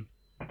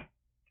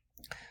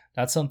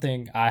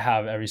something I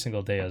have every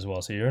single day as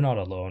well. So you're not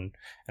alone,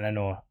 and I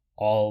know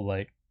all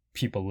like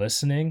people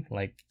listening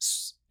like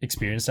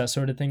experience that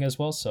sort of thing as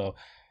well. So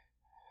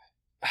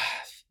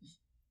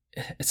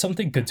it's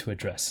something good to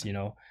address.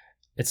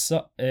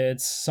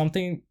 It's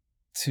something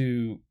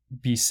to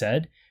be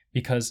said,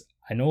 because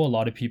I know a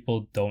lot of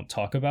people don't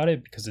talk about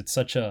it because it's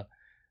such a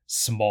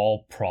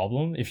small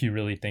problem if you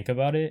really think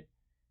about it.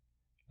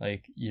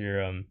 Like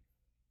you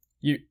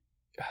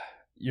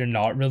you're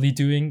not really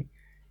doing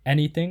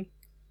anything.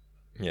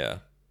 Yeah.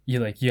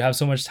 You have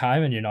so much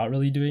time and you're not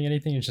really doing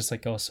anything. It's just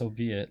like, oh, so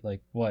be it.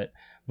 Like what?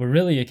 But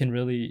really, it can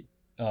really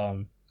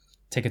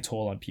take a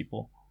toll on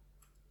people.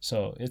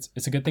 So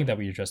it's a good thing that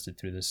we addressed it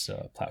through this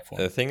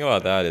platform. The thing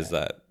about that is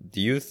that,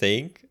 do you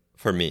think,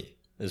 for me,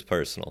 is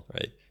personal,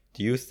 right?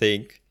 Do you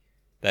think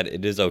that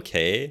it is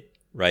okay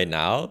right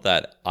now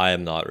that I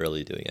am not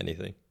really doing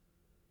anything?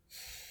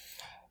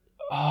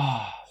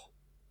 Ah,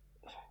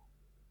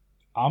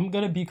 I'm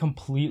gonna be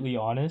completely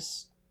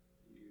honest.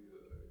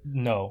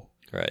 No,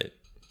 Right.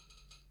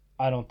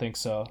 I don't think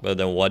so. But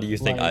then what do you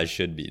think I Like,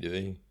 should be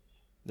doing?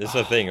 This is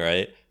the thing,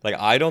 right? Like,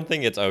 I don't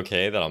think it's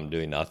okay that I'm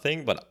doing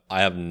nothing, but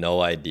I have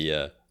no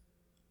idea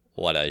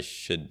what I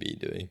should be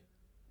doing.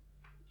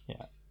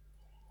 yeah,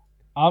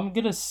 I'm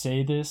gonna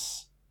say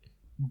this,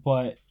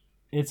 but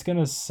it's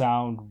gonna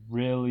sound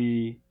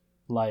really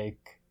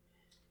like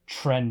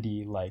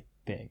trendy, like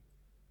thing.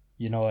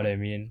 You know what I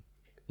mean?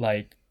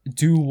 Like,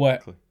 do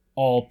what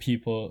all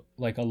people,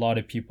 like a lot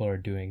of people are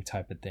doing,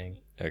 type of thing.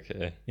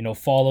 Okay. You know,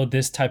 follow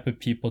this type of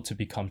people to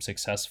become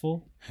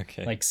successful,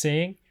 Okay. like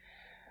saying.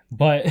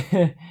 But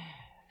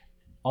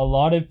a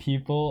lot of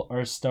people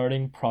are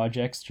starting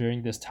projects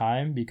during this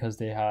time because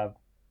they have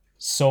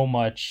so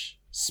much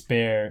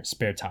spare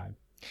time.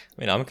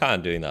 I mean, I'm kind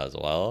of doing that as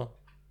well.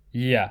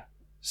 Yeah.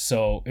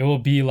 So it will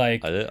be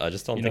like, I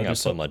just don't think I there's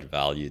put so much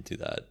value to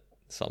that.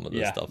 Some of the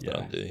yeah, stuff that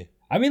yeah. I'm doing.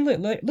 I mean,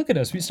 like look at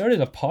us. We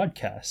started a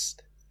podcast.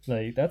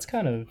 Like it's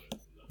kind of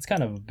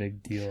a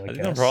big deal, I I think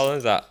guess. the problem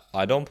is that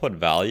I don't put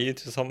value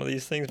to some of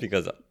these things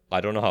because I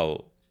don't know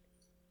how.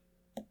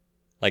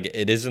 Like,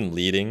 it isn't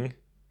leading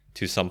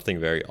to something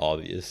very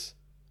obvious.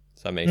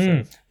 Does that make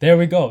sense? There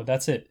we go.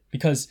 That's it.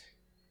 Because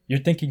you're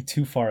thinking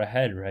too far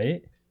ahead,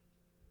 right?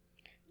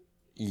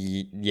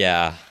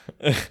 Yeah.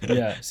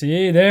 Yeah.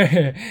 See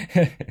there.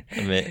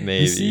 Maybe.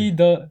 You see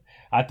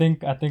I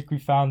think we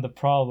found the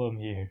problem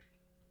here.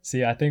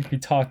 See, I think we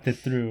talked it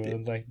through.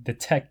 I'm like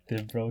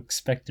detective, bro,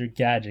 Inspector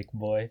Gadget,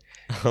 boy.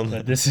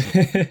 But this,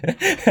 this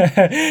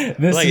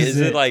like, is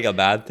it it. like a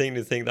bad thing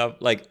to think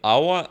that? Like, I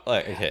want,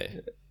 like,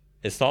 okay,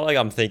 it's not like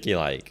I'm thinking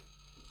like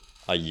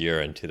a year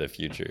into the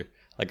future.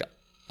 Like,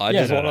 I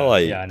just want to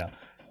like. Yeah, I know.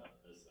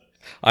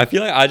 I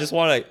feel like I just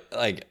want to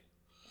like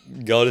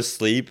go to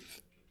sleep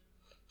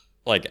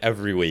like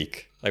every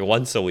week, like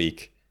once a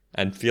week,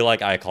 and feel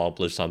like I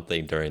accomplished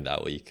something during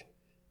that week,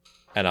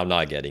 and I'm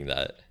not getting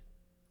that.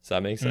 Does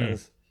that make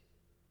sense?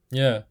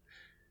 Yeah,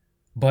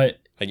 but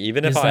like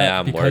even if I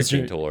am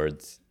working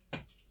towards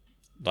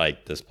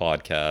like this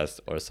podcast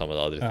or some of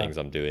the other things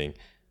I'm doing,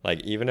 like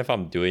even if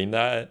I'm doing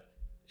that,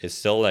 it's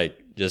still like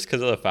just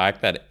because of the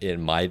fact that it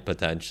might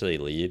potentially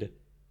lead,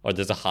 or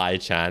there's a high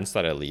chance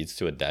that it leads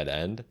to a dead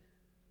end,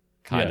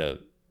 kind of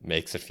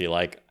makes it feel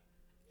like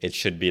it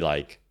should be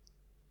like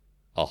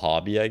a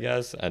hobby, I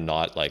guess, and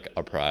not like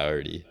a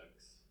priority.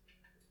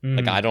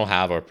 Like I don't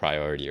have a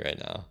priority right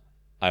now.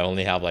 I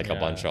only have like a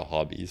bunch of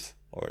hobbies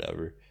or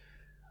whatever.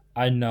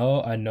 I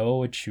know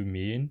what you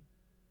mean.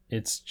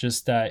 It's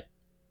just that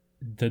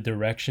the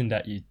direction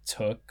that you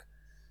took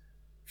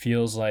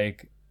feels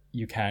like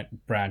you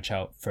can't branch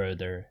out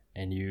further,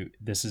 and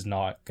this is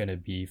not going to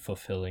be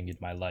fulfilling in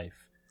my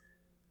life.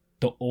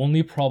 The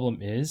only problem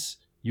is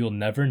you'll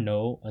never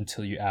know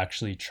until you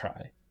actually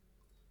try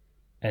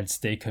and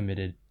stay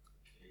committed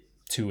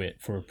to it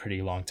for a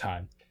pretty long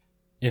time.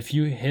 If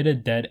you hit a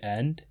dead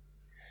end,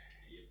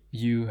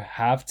 you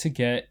have to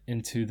get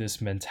into this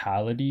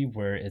mentality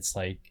where it's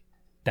like,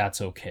 that's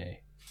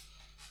okay.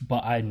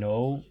 But I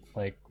know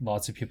like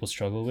lots of people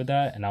struggle with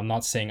that, and I'm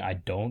not saying I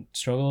don't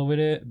struggle with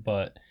it,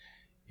 but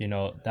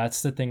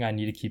that's the thing I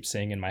need to keep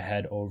saying in my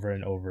head over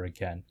and over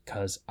again,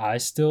 because I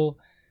still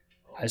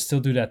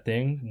do that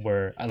thing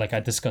where I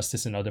discussed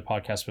this in other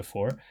podcasts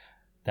before,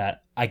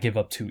 that I give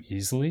up too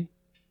easily.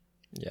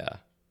 Yeah.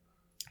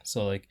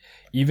 So like,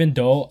 even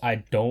though I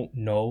don't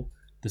know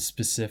the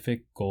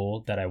specific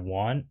goal that I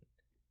want,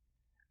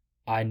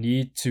 I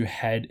need to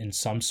head in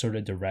some sort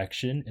of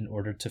direction in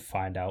order to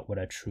find out what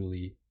I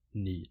truly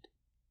need.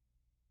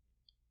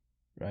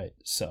 Right?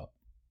 So,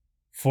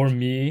 for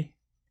me,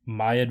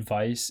 my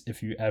advice,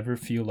 if you ever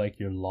feel like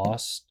you're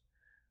lost,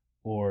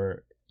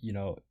 or,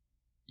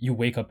 you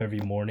wake up every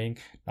morning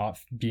not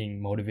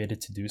being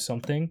motivated to do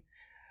something,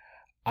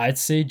 I'd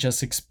say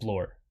just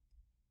explore.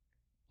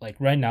 Like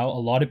right now, a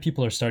lot of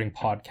people are starting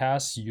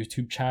podcasts,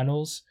 YouTube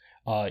channels,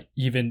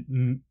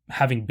 even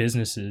having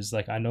businesses.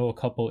 Like I know a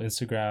couple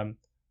Instagram,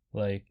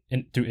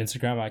 through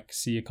Instagram, I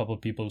see a couple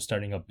of people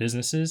starting up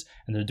businesses,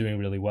 and they're doing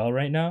really well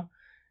right now.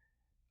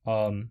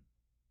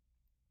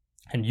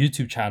 And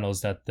YouTube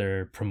channels that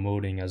they're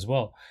promoting as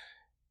well,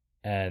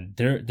 and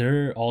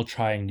they're all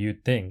trying new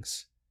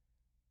things,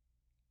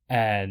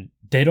 and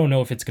they don't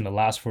know if it's gonna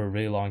last for a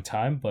really long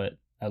time, but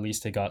at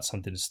least they got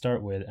something to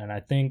start with. And I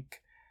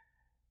think,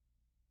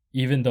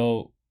 even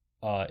though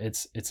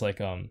it's like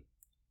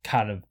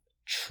kind of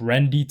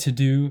trendy to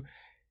do,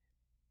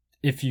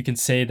 if you can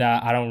say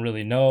that, I don't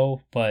really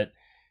know, but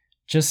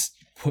just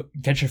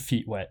get your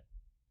feet wet,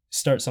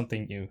 start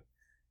something new.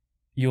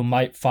 You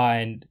might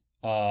find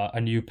a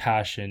new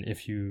passion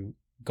if you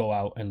go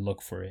out and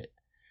look for it.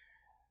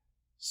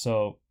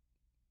 So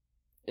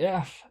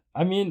yeah,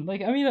 I mean,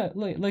 look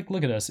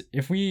at us.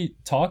 If we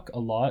talk a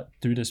lot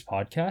through this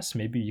podcast,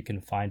 maybe you can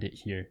find it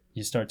here.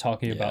 You start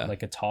talking about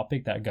like a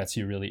topic that gets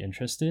you really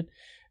interested,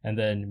 and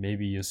then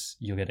maybe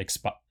you'll get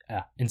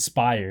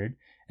inspired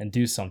and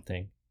do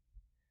something.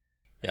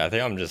 Yeah, I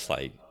think I'm just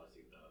like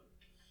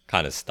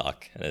kind of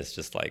stuck, and it's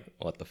just like,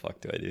 what the fuck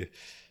do I do?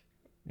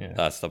 Yeah.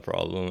 That's the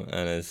problem.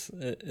 And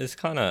it's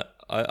kind of,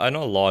 I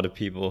know a lot of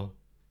people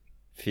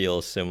feel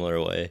a similar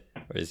way,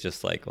 where it's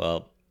just like,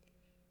 well,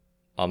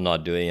 I'm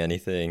not doing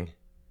anything,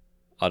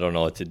 I don't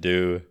know what to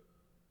do,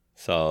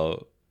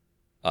 so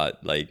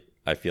like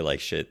I feel like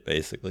shit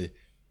basically.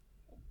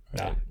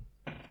 Nah,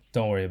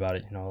 don't worry about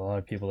it. You know, a lot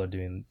of people are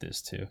doing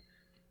this too.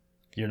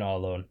 You're not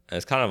alone. And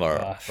it's kind of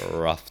a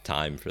rough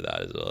time for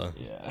that as well.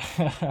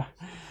 Yeah.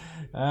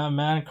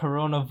 Man,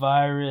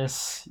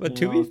 coronavirus. But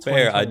to be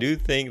fair, I do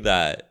think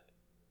that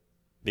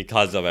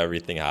because of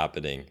everything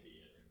happening,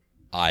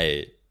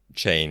 I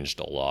changed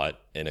a lot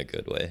in a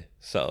good way.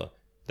 So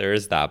there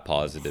is that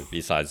positive,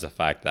 besides the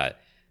fact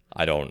that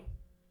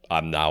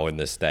I'm now in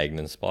this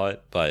stagnant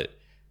spot. But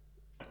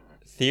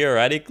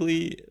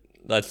theoretically,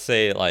 let's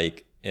say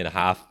like in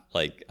half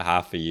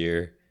a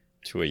year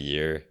to a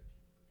year,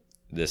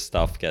 this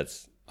stuff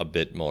gets a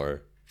bit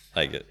more,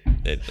 like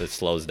it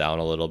slows down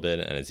a little bit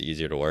and it's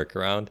easier to work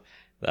around,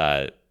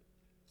 that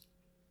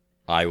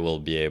I will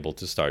be able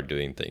to start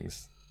doing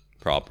things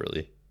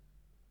properly.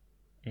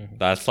 Mm-hmm.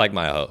 That's like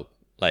my hope.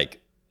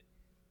 Like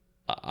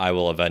I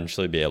will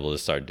eventually be able to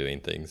start doing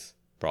things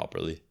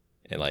properly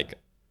in like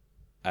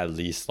at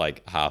least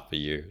like half a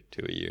year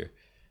to a year.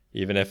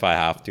 Even if I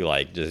have to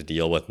like just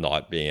deal with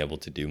not being able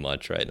to do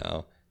much right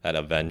now, that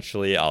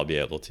eventually I'll be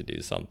able to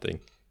do something.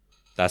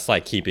 That's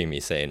like keeping me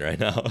sane right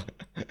now.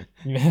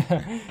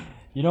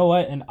 You know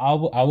what? And I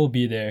will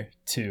be there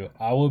too.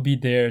 I will be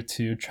there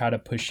to try to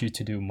push you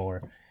to do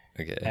more.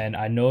 Okay. And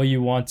I know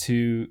you want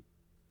to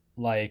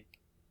like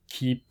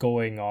keep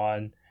going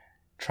on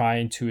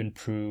trying to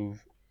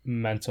improve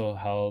mental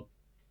health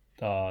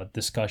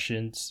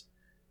discussions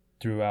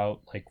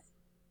throughout like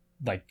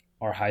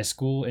our high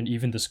school and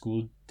even the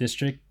school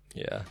district.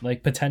 Yeah.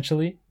 Like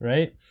potentially,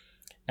 right?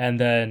 And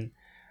then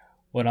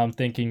what I'm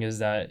thinking is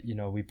that, you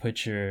know, we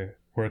put your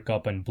work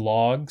up on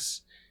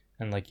blogs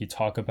and like you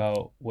talk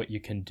about what you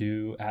can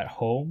do at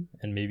home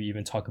and maybe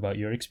even talk about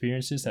your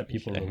experiences that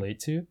people relate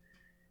to.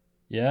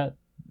 Yeah,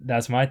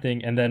 that's my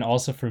thing. And then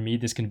also for me,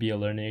 this can be a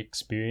learning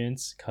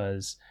experience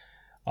because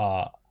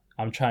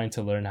I'm trying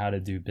to learn how to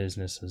do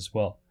business as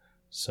well.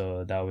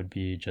 So that would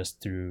be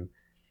just through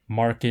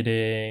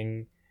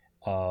marketing,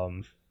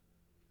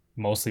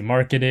 mostly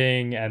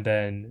marketing, and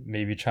then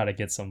maybe try to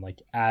get some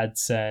like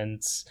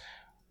AdSense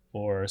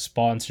or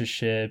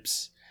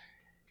sponsorships.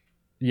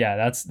 Yeah,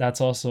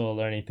 that's also a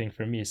learning thing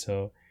for me.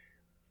 So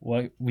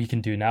what we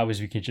can do now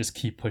is we can just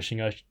keep pushing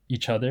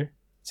each other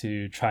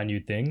to try new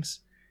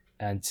things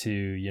and to,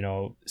 you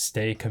know,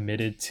 stay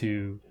committed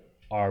to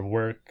our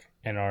work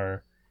and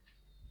our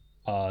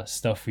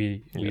stuff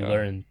we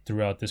learn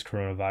throughout this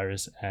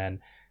coronavirus. And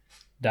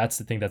that's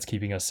the thing that's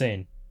keeping us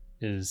sane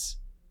is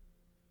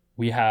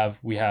we have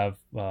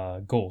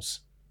goals.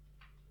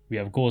 We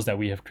have goals that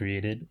we have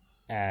created,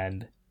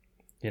 and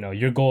you know,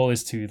 your goal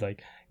is to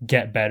like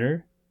get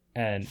better,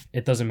 and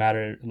it doesn't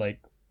matter like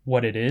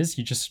what it is,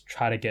 you just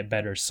try to get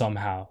better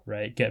somehow,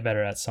 right? Get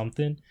better at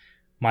something.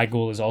 My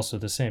goal is also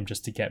the same,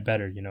 just to get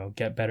better, you know,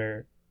 get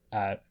better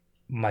at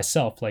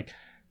myself, like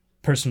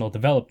personal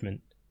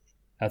development.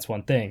 That's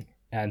one thing.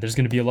 And there's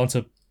going to be lots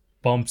of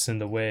bumps in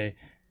the way,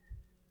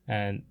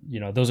 and you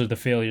know, those are the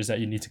failures that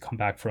you need to come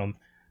back from.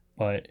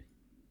 But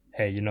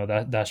hey, you know,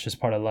 that's just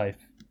part of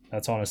life.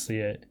 That's honestly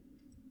it.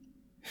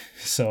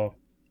 So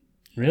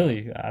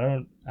really, I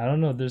don't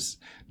know, there's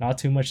not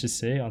too much to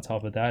say on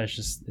top of that. It's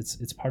just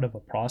it's part of a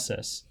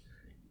process.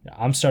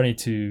 I'm starting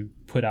to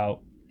put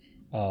out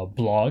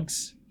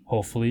blogs.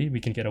 Hopefully we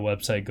can get a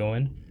website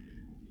going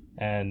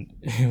and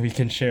we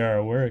can share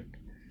our work.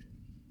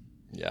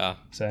 Yeah.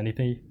 So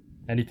anything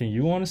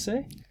you want to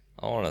say?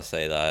 I want to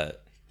say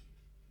that,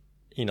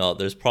 you know,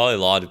 there's probably a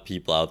lot of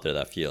people out there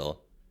that feel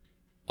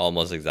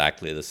almost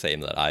exactly the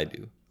same that I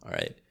do, all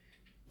right?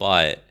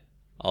 But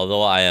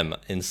although I am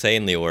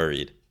insanely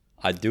worried,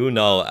 I do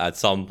know at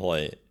some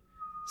point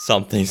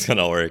something's going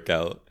to work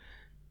out.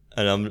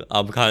 And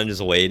I'm kind of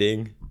just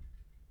waiting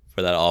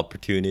for that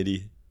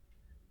opportunity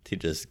to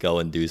just go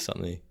and do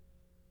something.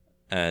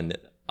 And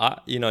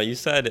you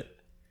said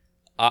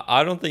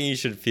I don't think you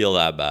should feel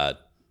that bad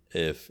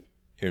if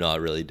you're not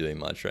really doing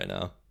much right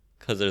now,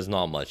 because there's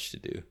not much to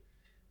do.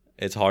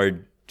 It's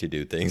hard to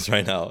do things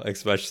right now,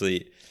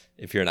 especially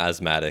if you're an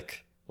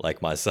asthmatic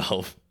like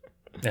myself.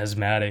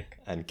 Asthmatic.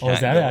 And can't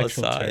is that go an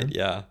actual outside. term?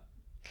 Yeah.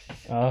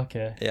 Oh,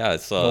 okay. Yeah,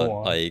 so Go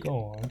on, like, go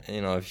on.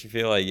 you know, if you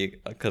feel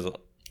like because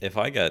if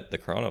I get the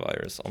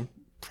coronavirus, I'm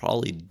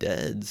probably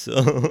dead.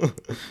 So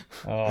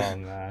Oh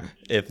man.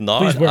 if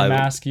not, Please wear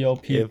masks, yo,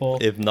 people.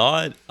 If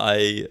not,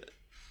 I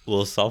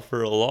will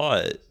suffer a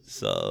lot.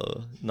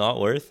 So not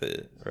worth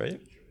it,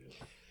 right?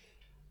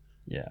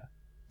 Yeah.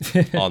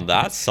 On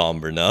that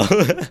somber note.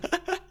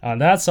 On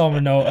that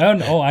somber note,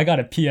 I got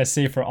a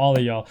PSA for all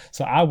of y'all.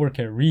 So I work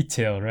at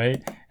retail,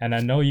 right? And I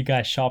know you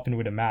guys shopping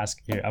with a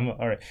mask here.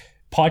 All right.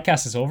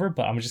 podcast is over,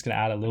 but I'm just gonna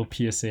add a little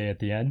PSA at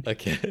the end.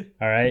 Okay.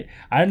 All right.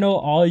 I know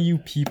all you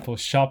people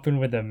shopping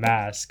with a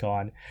mask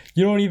on.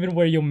 You don't even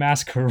wear your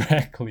mask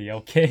correctly,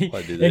 okay?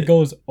 What, do they? It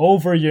goes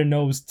over your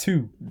nose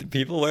too. Do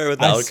people wear it I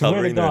without swear to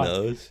covering their God.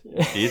 nose?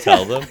 Do you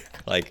tell them?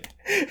 Like,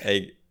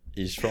 hey,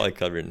 you should probably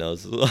cover your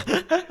nose as well.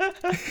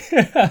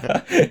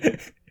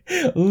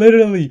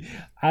 Literally,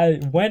 I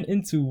went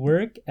into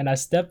work and I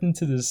stepped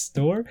into the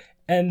store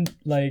and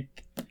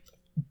like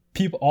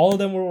people, all of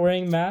them were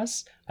wearing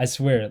masks. I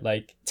swear,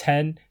 like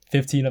 10,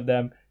 15 of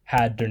them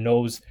had their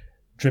nose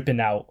dripping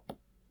out.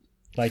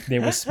 Like they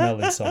were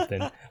smelling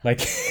something. Like,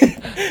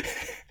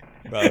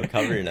 Bro,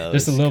 cover your nose.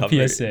 Just a little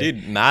PSA.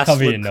 Dude, masks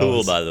Cover look your cool,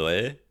 nose. by the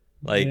way.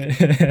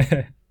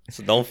 Like,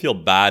 so don't feel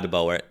bad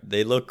about wearing.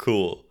 They look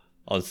cool.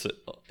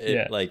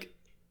 Yeah. Like,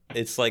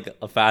 it's like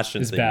a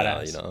fashion It's thing badass.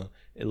 now, you know?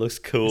 It looks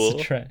cool.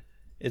 It's a trend.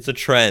 It's a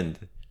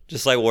trend.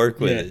 Just like work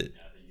with Yeah. it.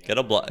 Get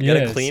a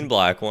Yes. clean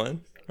black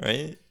one,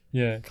 right?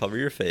 Yeah. Cover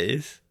your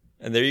face.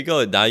 And there you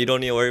go. Now you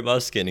don't need to worry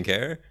about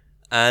skincare.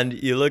 And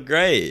you look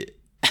great.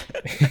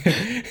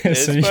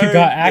 So you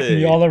got acne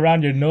perfect. all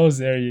around your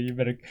nose area. You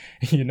better,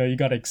 you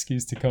got an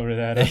excuse to cover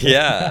that up.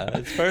 Yeah,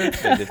 it's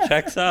perfect. It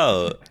checks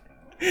out.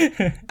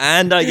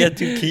 And I get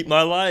to keep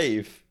my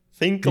life.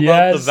 Think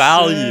about the Yes,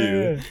 value.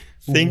 sir.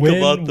 Think Win,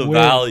 about the win.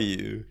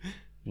 value.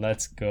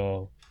 Let's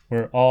go.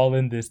 We're all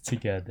in this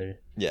together.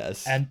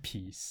 Yes. And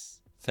peace.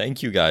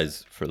 Thank you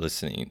guys for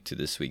listening to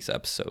this week's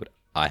episode.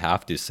 I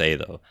have to say,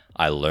 though,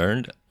 I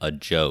learned a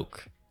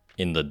joke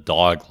in the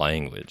dog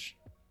language.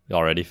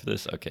 Y'all ready for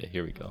this? Okay,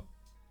 here we go.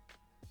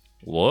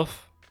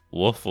 Woof,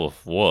 woof,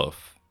 woof,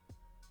 woof.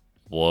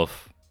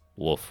 Woof,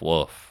 woof,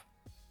 woof.